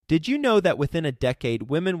Did you know that within a decade,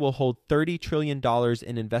 women will hold $30 trillion in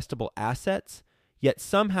investable assets? Yet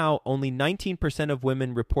somehow only 19% of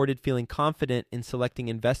women reported feeling confident in selecting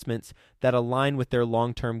investments that align with their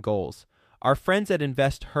long-term goals. Our friends at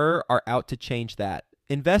InvestHer are out to change that.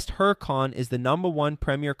 InvestHerCon is the #1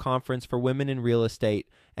 premier conference for women in real estate,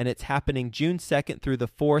 and it's happening June 2nd through the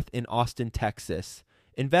 4th in Austin, Texas.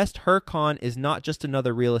 InvestHerCon is not just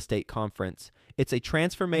another real estate conference. It's a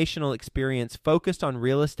transformational experience focused on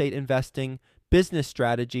real estate investing, business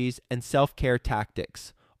strategies, and self-care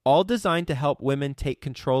tactics, all designed to help women take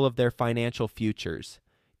control of their financial futures.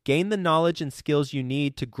 Gain the knowledge and skills you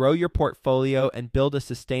need to grow your portfolio and build a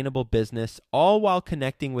sustainable business, all while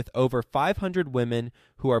connecting with over 500 women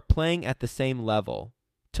who are playing at the same level.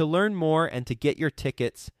 To learn more and to get your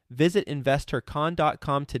tickets, visit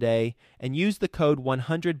InvestHerCon.com today and use the code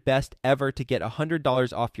 100BESTEVER to get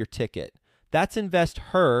 $100 off your ticket. That's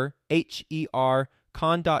InvestHer, H-E-R,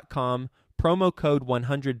 con.com, promo code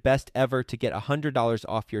 100BESTEVER to get $100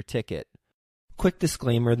 off your ticket. Quick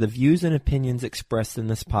disclaimer, the views and opinions expressed in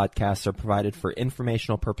this podcast are provided for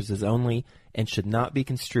informational purposes only and should not be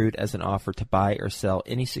construed as an offer to buy or sell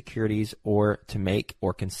any securities or to make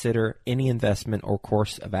or consider any investment or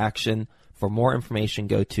course of action. For more information,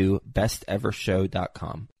 go to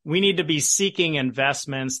bestevershow.com. We need to be seeking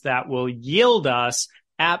investments that will yield us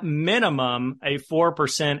at minimum a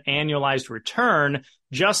 4% annualized return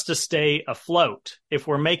just to stay afloat. If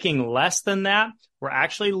we're making less than that, we're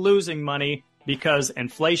actually losing money because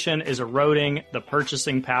inflation is eroding the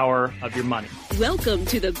purchasing power of your money. Welcome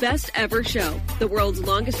to the Best Ever Show, the world's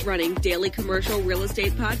longest running daily commercial real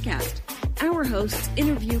estate podcast. Our hosts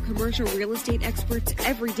interview commercial real estate experts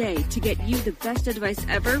every day to get you the best advice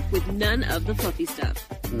ever with none of the fluffy stuff.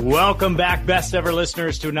 Welcome back, Best Ever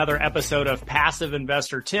listeners, to another episode of Passive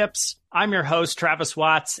Investor Tips. I'm your host, Travis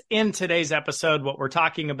Watts. In today's episode, what we're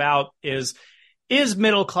talking about is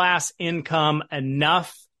middle class income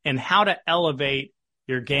enough and how to elevate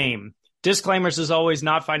your game. Disclaimers, as always,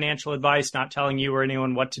 not financial advice, not telling you or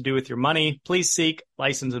anyone what to do with your money. Please seek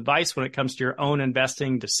licensed advice when it comes to your own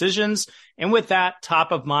investing decisions. And with that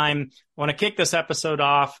top of mind, I want to kick this episode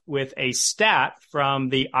off with a stat from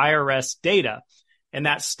the IRS data. And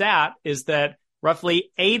that stat is that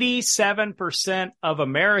roughly 87% of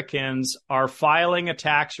Americans are filing a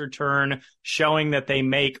tax return showing that they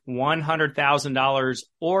make $100,000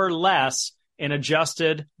 or less in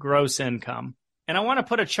adjusted gross income. And I want to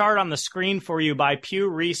put a chart on the screen for you by Pew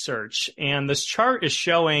Research. And this chart is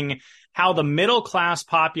showing how the middle class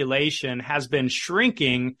population has been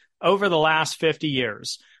shrinking over the last 50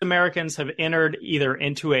 years. Americans have entered either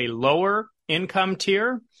into a lower income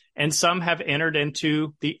tier, and some have entered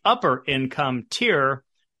into the upper income tier.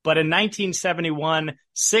 But in 1971,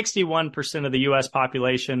 61% of the U.S.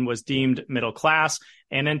 population was deemed middle class.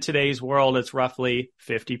 And in today's world, it's roughly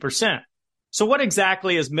 50%. So what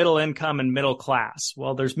exactly is middle income and middle class?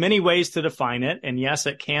 Well, there's many ways to define it. And yes,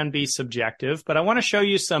 it can be subjective, but I want to show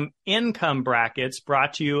you some income brackets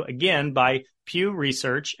brought to you again by Pew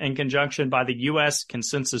Research in conjunction by the U.S.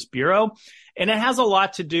 Census Bureau. And it has a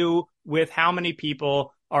lot to do with how many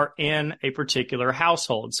people are in a particular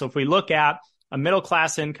household. So if we look at a middle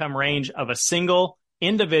class income range of a single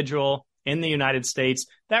individual in the United States,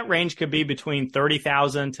 that range could be between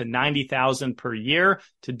 $30,000 to $90,000 per year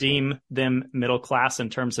to deem them middle class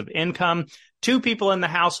in terms of income. Two people in the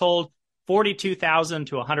household, $42,000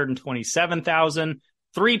 to $127,000.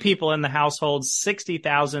 Three people in the household,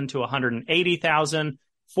 $60,000 to $180,000.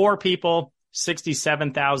 Four people,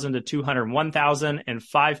 $67,000 to $201,000. And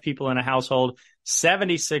five people in a household,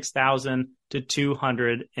 $76,000 to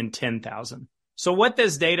 $210,000. So what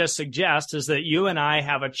this data suggests is that you and I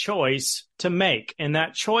have a choice to make, and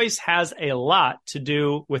that choice has a lot to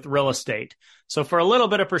do with real estate. So for a little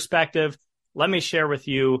bit of perspective, let me share with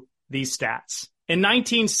you these stats. In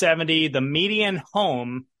 1970, the median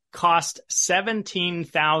home cost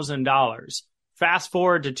 $17,000. Fast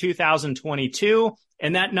forward to 2022,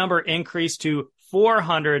 and that number increased to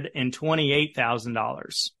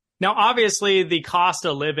 $428,000. Now, obviously, the cost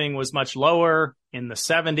of living was much lower in the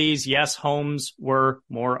 70s. Yes, homes were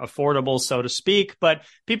more affordable, so to speak, but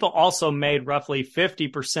people also made roughly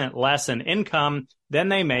 50% less in income than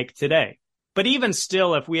they make today. But even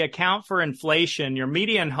still, if we account for inflation, your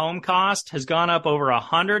median home cost has gone up over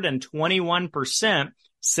 121%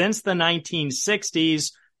 since the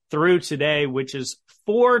 1960s through today, which is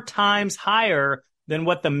 4 times higher than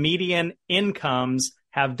what the median incomes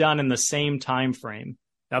have done in the same time frame.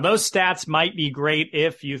 Now, those stats might be great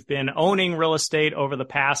if you've been owning real estate over the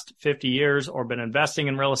past 50 years or been investing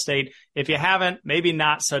in real estate. If you haven't, maybe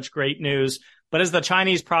not such great news. But as the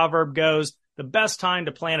Chinese proverb goes, the best time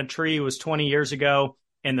to plant a tree was 20 years ago,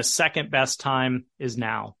 and the second best time is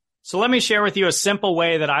now. So let me share with you a simple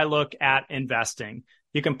way that I look at investing.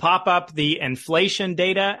 You can pop up the inflation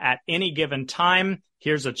data at any given time.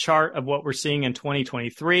 Here's a chart of what we're seeing in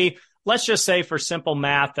 2023. Let's just say for simple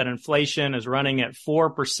math that inflation is running at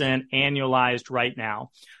 4% annualized right now.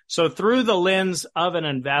 So through the lens of an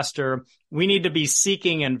investor, we need to be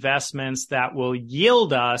seeking investments that will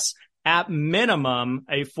yield us at minimum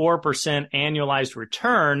a 4% annualized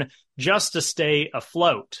return just to stay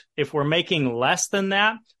afloat. If we're making less than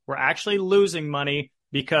that, we're actually losing money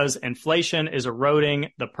because inflation is eroding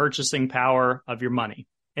the purchasing power of your money.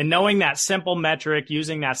 And knowing that simple metric,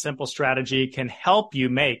 using that simple strategy can help you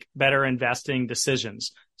make better investing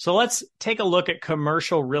decisions. So let's take a look at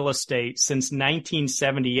commercial real estate since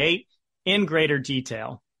 1978 in greater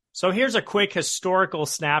detail. So here's a quick historical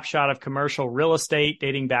snapshot of commercial real estate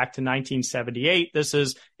dating back to 1978. This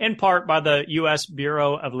is in part by the U.S.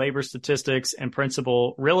 Bureau of Labor Statistics and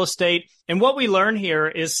Principal Real Estate. And what we learn here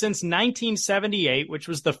is since 1978, which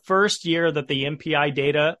was the first year that the MPI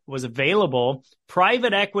data was available,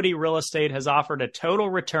 private equity real estate has offered a total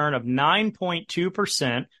return of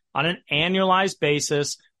 9.2% on an annualized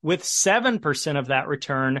basis, with 7% of that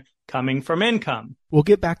return coming from income. We'll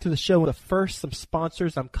get back to the show, but first, some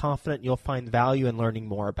sponsors I'm confident you'll find value in learning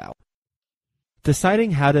more about.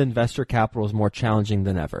 Deciding how to invest your capital is more challenging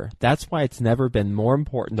than ever. That's why it's never been more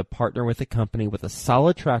important to partner with a company with a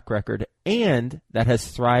solid track record and that has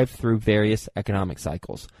thrived through various economic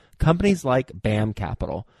cycles. Companies like BAM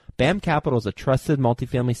Capital. BAM Capital is a trusted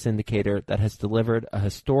multifamily syndicator that has delivered a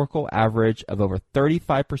historical average of over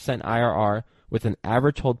 35% IRR with an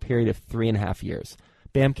average hold period of 3.5 years.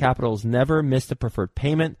 BAM Capital has never missed a preferred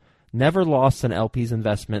payment, never lost an LP's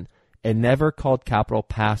investment, and never called capital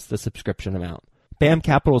past the subscription amount. BAM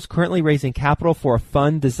Capital is currently raising capital for a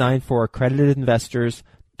fund designed for accredited investors,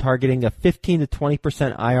 targeting a 15 to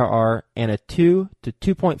 20% IRR and a 2 to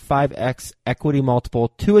 2.5x equity multiple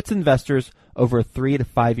to its investors over a 3 to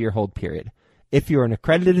 5 year hold period. If you're an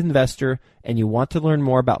accredited investor and you want to learn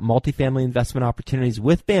more about multifamily investment opportunities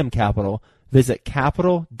with BAM Capital, visit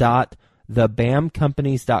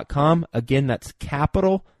capital.thebamcompanies.com. Again, that's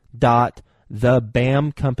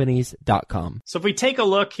capital.thebamcompanies.com. So if we take a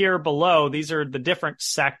look here below, these are the different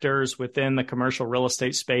sectors within the commercial real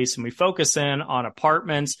estate space, and we focus in on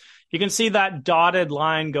apartments. You can see that dotted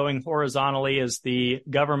line going horizontally is the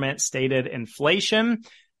government stated inflation.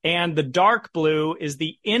 And the dark blue is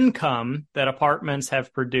the income that apartments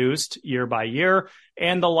have produced year by year.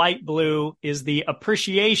 And the light blue is the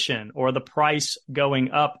appreciation or the price going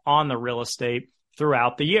up on the real estate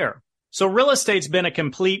throughout the year. So real estate's been a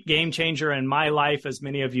complete game changer in my life, as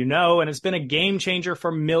many of you know, and it's been a game changer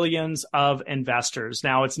for millions of investors.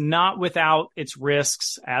 Now, it's not without its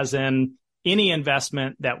risks, as in any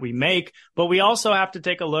investment that we make, but we also have to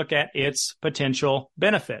take a look at its potential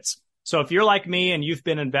benefits. So if you're like me and you've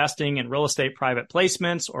been investing in real estate private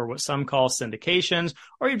placements or what some call syndications,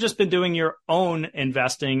 or you've just been doing your own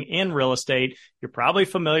investing in real estate, you're probably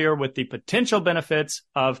familiar with the potential benefits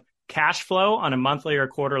of cash flow on a monthly or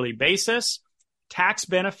quarterly basis, tax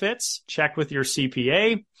benefits, check with your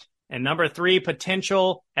CPA, and number 3,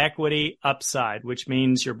 potential equity upside, which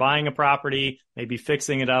means you're buying a property, maybe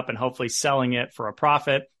fixing it up and hopefully selling it for a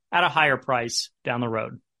profit at a higher price down the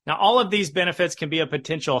road. Now, all of these benefits can be a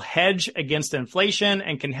potential hedge against inflation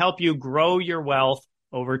and can help you grow your wealth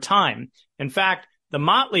over time. In fact, The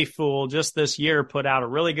Motley Fool just this year put out a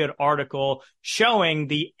really good article showing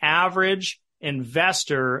the average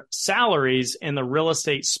investor salaries in the real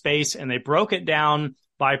estate space, and they broke it down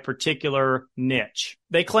by particular niche.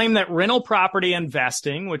 They claim that rental property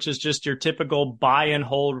investing, which is just your typical buy and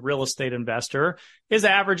hold real estate investor, is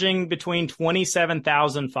averaging between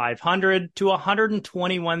 $27,500 to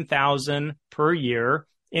 $121,000 per year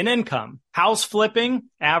in income. House flipping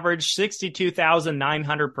averaged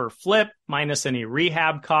 $62,900 per flip minus any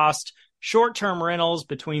rehab cost. Short-term rentals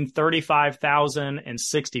between $35,000 and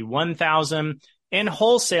 $61,000. And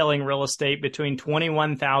wholesaling real estate between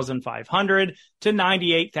 $21,500 to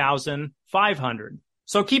 $98,500.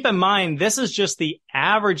 So keep in mind, this is just the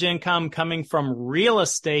average income coming from real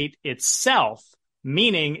estate itself,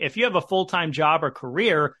 meaning if you have a full-time job or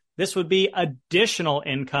career, this would be additional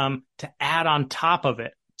income to add on top of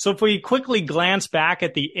it. So if we quickly glance back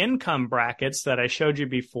at the income brackets that I showed you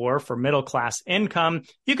before for middle class income,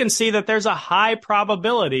 you can see that there's a high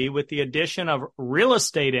probability with the addition of real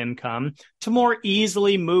estate income to more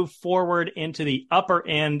easily move forward into the upper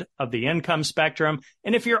end of the income spectrum.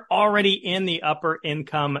 And if you're already in the upper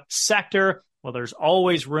income sector, well, there's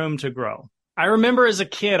always room to grow. I remember as a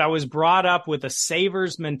kid, I was brought up with a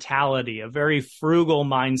saver's mentality, a very frugal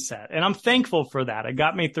mindset. And I'm thankful for that. It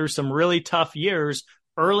got me through some really tough years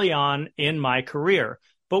early on in my career.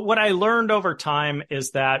 But what I learned over time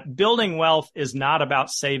is that building wealth is not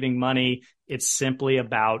about saving money. It's simply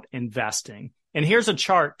about investing. And here's a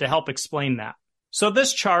chart to help explain that. So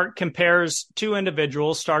this chart compares two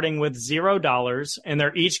individuals starting with $0, and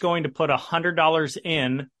they're each going to put $100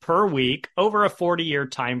 in per week over a 40-year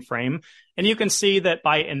time frame. And you can see that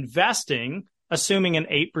by investing, assuming an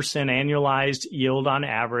 8% annualized yield on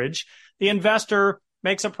average, the investor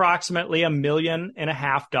makes approximately $1.5 million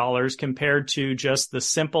compared to just the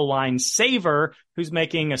simple line saver, who's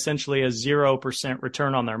making essentially a 0%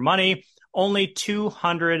 return on their money, only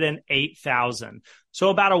 $208,000. So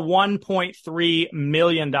about a $1.3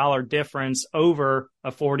 million difference over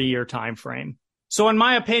a 40-year time frame. So in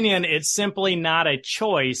my opinion, it's simply not a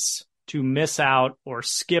choice to miss out or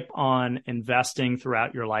skip on investing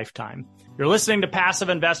throughout your lifetime. You're listening to Passive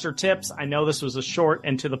Investor Tips. I know this was a short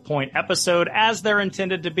and to the point episode, as they're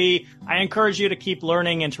intended to be. I encourage you to keep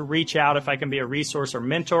learning and to reach out if I can be a resource or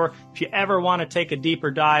mentor. If you ever want to take a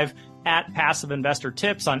deeper dive, at Passive Investor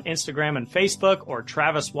Tips on Instagram and Facebook, or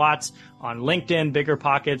Travis Watts on LinkedIn,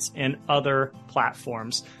 BiggerPockets, and other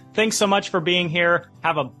platforms. Thanks so much for being here.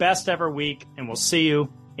 Have a best ever week, and we'll see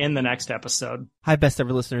you in the next episode. Hi, best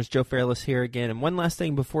ever listeners. Joe Fairless here again. And one last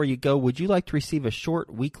thing before you go, would you like to receive a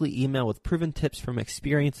short weekly email with proven tips from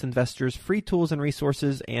experienced investors, free tools and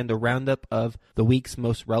resources, and a roundup of the week's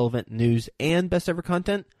most relevant news and best ever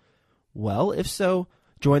content? Well, if so,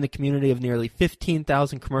 join the community of nearly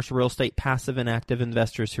 15,000 commercial real estate passive and active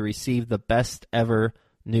investors who receive the best ever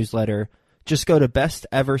newsletter. Just go to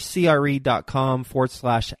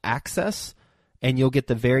bestevercre.com/access and you'll get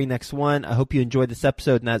the very next one. I hope you enjoyed this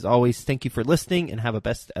episode. And as always, thank you for listening and have a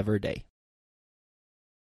best ever day.